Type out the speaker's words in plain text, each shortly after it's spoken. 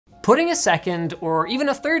Putting a second or even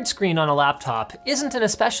a third screen on a laptop isn't an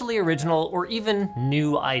especially original or even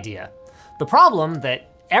new idea. The problem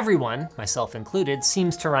that everyone, myself included,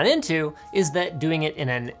 seems to run into is that doing it in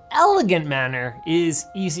an elegant manner is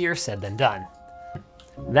easier said than done.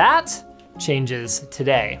 That changes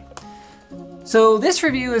today. So this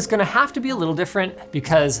review is gonna have to be a little different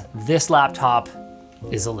because this laptop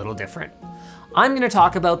is a little different. I'm gonna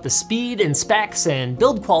talk about the speed and specs and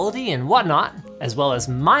build quality and whatnot, as well as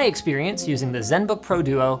my experience using the Zenbook Pro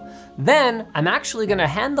Duo. Then I'm actually gonna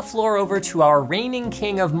hand the floor over to our reigning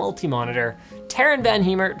king of multi-monitor, Taryn Van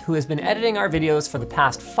Hemert, who has been editing our videos for the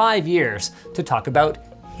past 5 years to talk about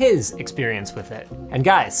his experience with it. And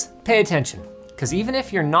guys, pay attention, because even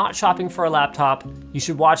if you're not shopping for a laptop, you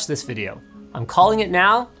should watch this video. I'm calling it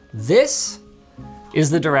now. This is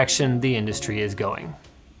the direction the industry is going.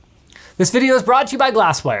 This video is brought to you by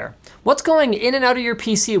Glasswire. What's going in and out of your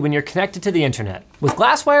PC when you're connected to the internet? With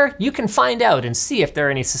Glasswire, you can find out and see if there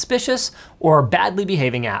are any suspicious or badly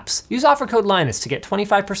behaving apps. Use offer code Linus to get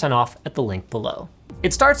 25% off at the link below.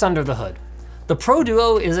 It starts under the hood. The Pro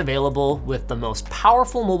Duo is available with the most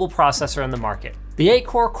powerful mobile processor in the market, the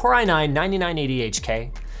 8-core Core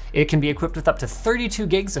i9-9980HK. It can be equipped with up to 32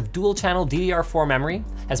 gigs of dual channel DDR4 memory,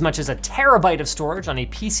 as much as a terabyte of storage on a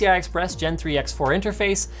PCI Express Gen 3 X4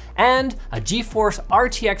 interface, and a GeForce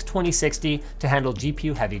RTX 2060 to handle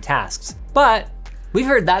GPU heavy tasks. But we've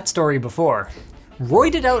heard that story before.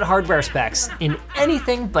 Roided out hardware specs in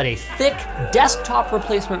anything but a thick desktop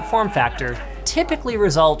replacement form factor typically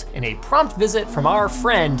result in a prompt visit from our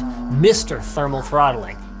friend, Mr. Thermal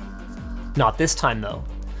Throttling. Not this time though.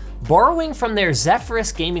 Borrowing from their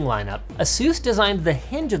Zephyrus gaming lineup, ASUS designed the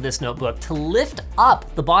hinge of this notebook to lift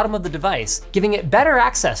up the bottom of the device, giving it better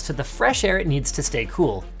access to the fresh air it needs to stay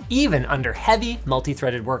cool, even under heavy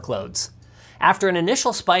multi-threaded workloads. After an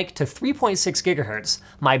initial spike to 3.6 GHz,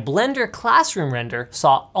 my Blender Classroom render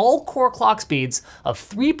saw all core clock speeds of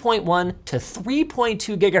 3.1 to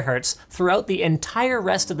 3.2 GHz throughout the entire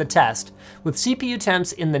rest of the test, with CPU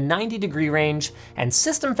temps in the 90-degree range and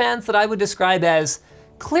system fans that I would describe as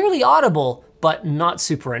clearly audible, but not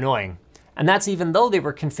super annoying. And that's even though they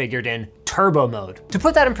were configured in turbo mode. To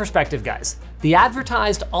put that in perspective, guys, the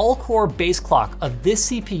advertised all-core base clock of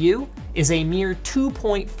this CPU is a mere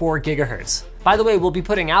 2.4 GHz. By the way, we'll be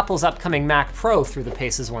putting Apple's upcoming Mac Pro through the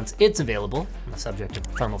paces once it's available, on the subject of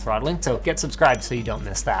thermal throttling, so get subscribed so you don't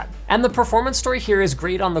miss that. And the performance story here is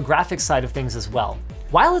great on the graphics side of things as well.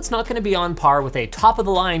 While it's not gonna be on par with a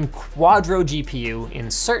top-of-the-line Quadro GPU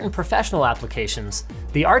in certain professional applications,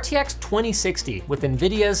 the RTX 2060 with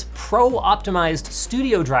NVIDIA's Pro-optimized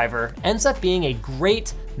Studio driver ends up being a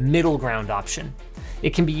great middle ground option.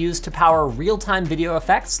 It can be used to power real-time video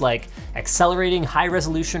effects like accelerating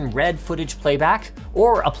high-resolution red footage playback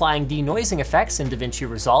or applying denoising effects in DaVinci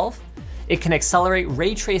Resolve. It can accelerate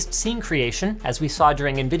ray-traced scene creation, as we saw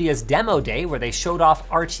during NVIDIA's demo day where they showed off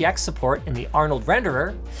RTX support in the Arnold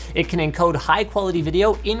renderer. It can encode high-quality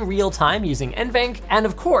video in real time using NVENC, and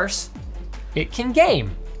of course, it can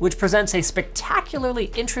game, which presents a spectacularly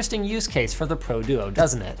interesting use case for the Pro Duo,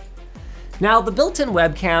 doesn't it? Now, the built-in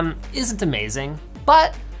webcam isn't amazing,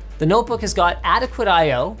 but the notebook has got adequate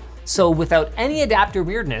I/O, so without any adapter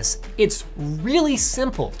weirdness, it's really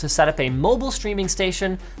simple to set up a mobile streaming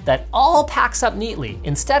station that all packs up neatly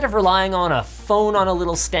instead of relying on a phone on a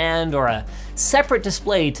little stand or a separate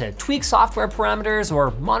display to tweak software parameters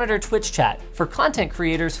or monitor Twitch chat for content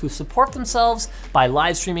creators who support themselves by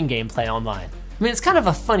live streaming gameplay online. I mean, it's kind of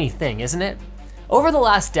a funny thing, isn't it? Over the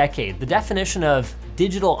last decade, the definition of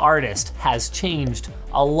digital artist has changed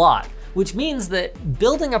a lot, which means that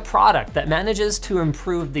building a product that manages to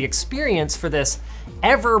improve the experience for this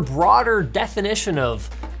ever broader definition of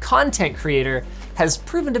content creator has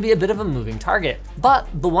proven to be a bit of a moving target. But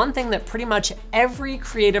the one thing that pretty much every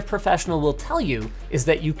creative professional will tell you is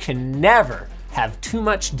that you can never have too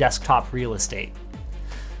much desktop real estate.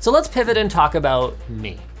 So let's pivot and talk about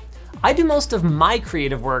me. I do most of my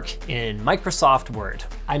creative work in Microsoft Word.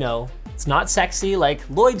 I know, it's not sexy like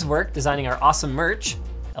Lloyd's work designing our awesome merch,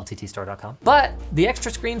 lttstore.com. But the extra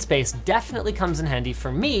screen space definitely comes in handy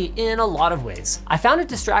for me in a lot of ways. I found it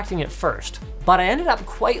distracting at first, but I ended up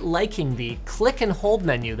quite liking the click and hold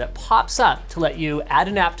menu that pops up to let you add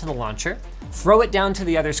an app to the launcher, throw it down to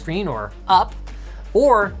the other screen or up,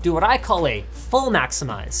 or do what I call a full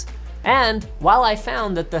maximize. And while I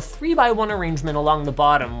found that the 3x1 arrangement along the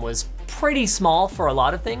bottom was pretty small for a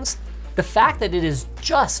lot of things, the fact that it is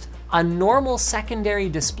just a normal secondary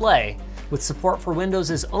display with support for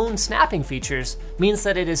Windows' own snapping features means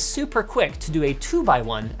that it is super quick to do a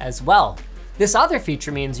 2x1 as well. This other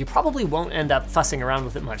feature means you probably won't end up fussing around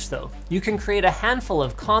with it much though. You can create a handful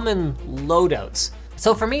of common loadouts.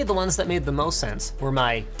 So for me, the ones that made the most sense were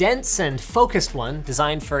my dense and focused one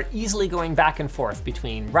designed for easily going back and forth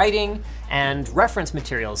between writing and reference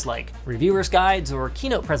materials like reviewers' guides or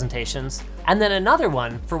keynote presentations, and then another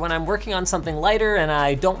one for when I'm working on something lighter and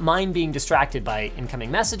I don't mind being distracted by incoming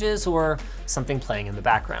messages or something playing in the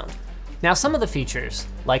background. Now some of the features,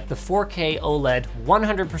 like the 4K OLED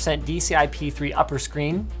 100% DCI-P3 upper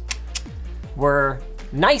screen, were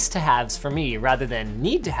nice to haves for me rather than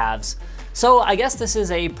need to haves. So I guess this is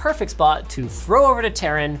a perfect spot to throw over to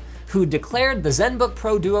Taryn, who declared the Zenbook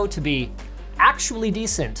Pro Duo to be actually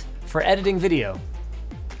decent for editing video.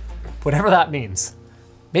 Whatever that means.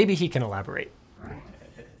 Maybe he can elaborate.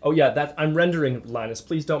 Oh yeah, I'm rendering, Linus.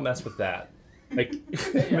 Please don't mess with that. Like,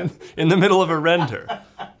 in the middle of a render.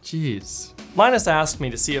 Jeez. Linus asked me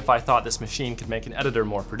to see if I thought this machine could make an editor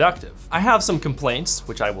more productive. I have some complaints,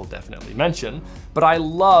 which I will definitely mention, but I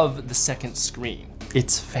love the second screen.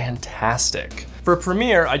 It's fantastic. For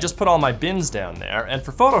Premiere, I just put all my bins down there, and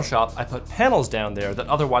for Photoshop, I put panels down there that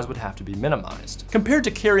otherwise would have to be minimized. Compared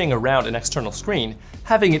to carrying around an external screen,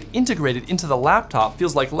 having it integrated into the laptop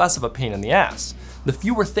feels like less of a pain in the ass. The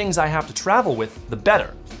fewer things I have to travel with, the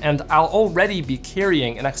better. And I'll already be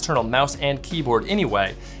carrying an external mouse and keyboard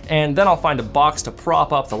anyway, and then I'll find a box to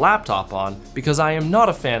prop up the laptop on, because I am not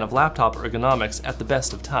a fan of laptop ergonomics at the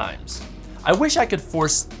best of times. I wish I could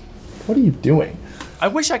force... What are you doing? I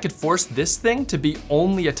wish I could force this thing to be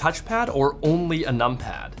only a touchpad or only a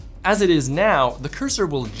numpad. As it is now, the cursor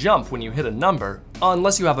will jump when you hit a number,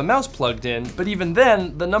 unless you have a mouse plugged in, but even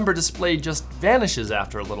then, the number display just vanishes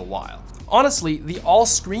after a little while. Honestly, the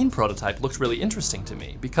all-screen prototype looked really interesting to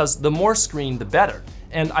me, because the more screen, the better,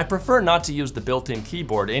 and I prefer not to use the built-in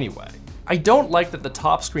keyboard anyway. I don't like that the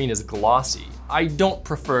top screen is glossy. I don't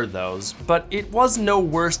prefer those, but it was no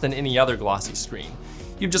worse than any other glossy screen.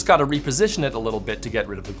 You've just got to reposition it a little bit to get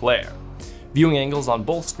rid of the glare. Viewing angles on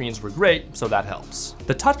both screens were great, so that helps.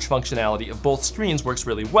 The touch functionality of both screens works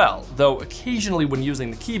really well, though occasionally when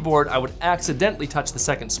using the keyboard, I would accidentally touch the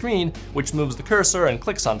second screen, which moves the cursor and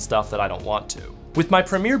clicks on stuff that I don't want to. With my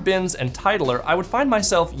Premiere bins and titler, I would find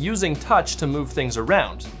myself using touch to move things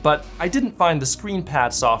around, but I didn't find the screen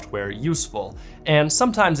pad software useful, and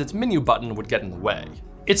sometimes its menu button would get in the way.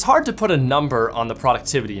 It's hard to put a number on the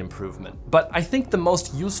productivity improvement, but I think the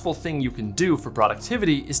most useful thing you can do for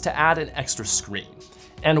productivity is to add an extra screen.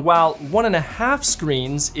 And while 1.5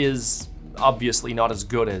 screens is obviously not as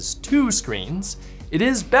good as 2 screens, it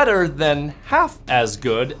is better than half as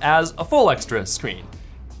good as a full extra screen,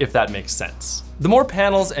 if that makes sense. The more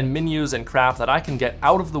panels and menus and crap that I can get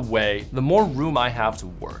out of the way, the more room I have to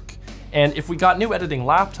work. And if we got new editing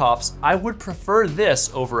laptops, I would prefer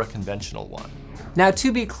this over a conventional one. Now,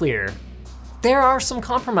 to be clear, there are some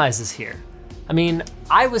compromises here. I mean,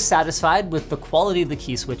 I was satisfied with the quality of the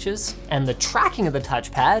key switches, and the tracking of the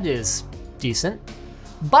touchpad is decent,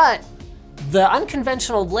 but the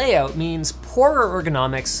unconventional layout means poorer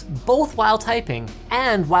ergonomics both while typing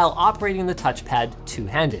and while operating the touchpad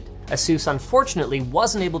two-handed. ASUS unfortunately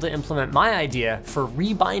wasn't able to implement my idea for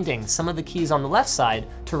rebinding some of the keys on the left side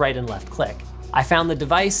to right and left click. I found the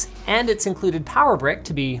device and its included power brick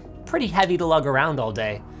to be pretty heavy to lug around all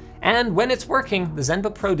day, and when it's working, the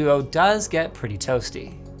Zenbook Pro Duo does get pretty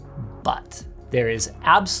toasty. But there is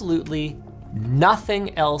absolutely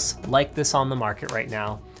nothing else like this on the market right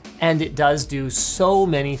now, and it does do so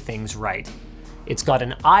many things right. It's got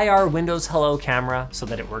an IR Windows Hello camera so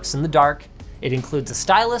that it works in the dark. It includes a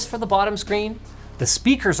stylus for the bottom screen. The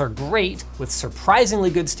speakers are great with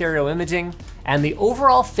surprisingly good stereo imaging, and the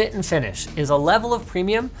overall fit and finish is a level of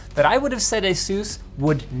premium that I would have said ASUS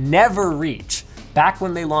would never reach back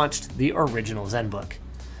when they launched the original Zenbook.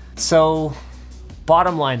 So,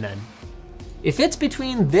 bottom line then, if it's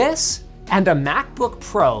between this and a MacBook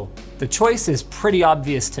Pro, the choice is pretty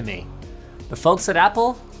obvious to me. The folks at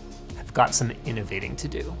Apple have got some innovating to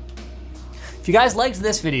do. If you guys liked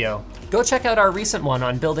this video, go check out our recent one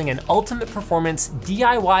on building an ultimate performance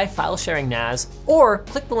DIY file sharing NAS, or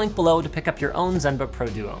click the link below to pick up your own Zenbook Pro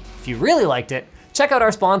Duo. If you really liked it, check out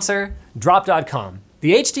our sponsor, Drop.com.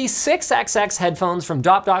 The HD6XX headphones from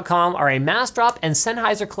Drop.com are a Massdrop and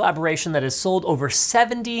Sennheiser collaboration that has sold over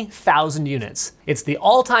 70,000 units. It's the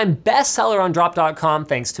all-time bestseller on Drop.com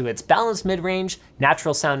thanks to its balanced mid-range,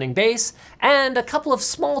 natural sounding bass, and a couple of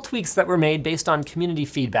small tweaks that were made based on community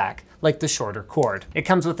feedback, like the shorter cord. It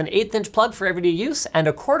comes with an 1/8" plug for everyday use and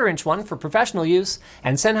a 1/4" one for professional use,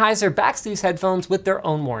 and Sennheiser backs these headphones with their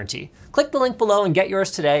own warranty. Click the link below and get yours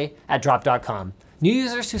today at Drop.com. New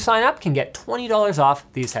users who sign up can get $20 off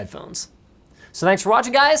these headphones. So thanks for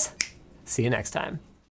watching, guys. See you next time.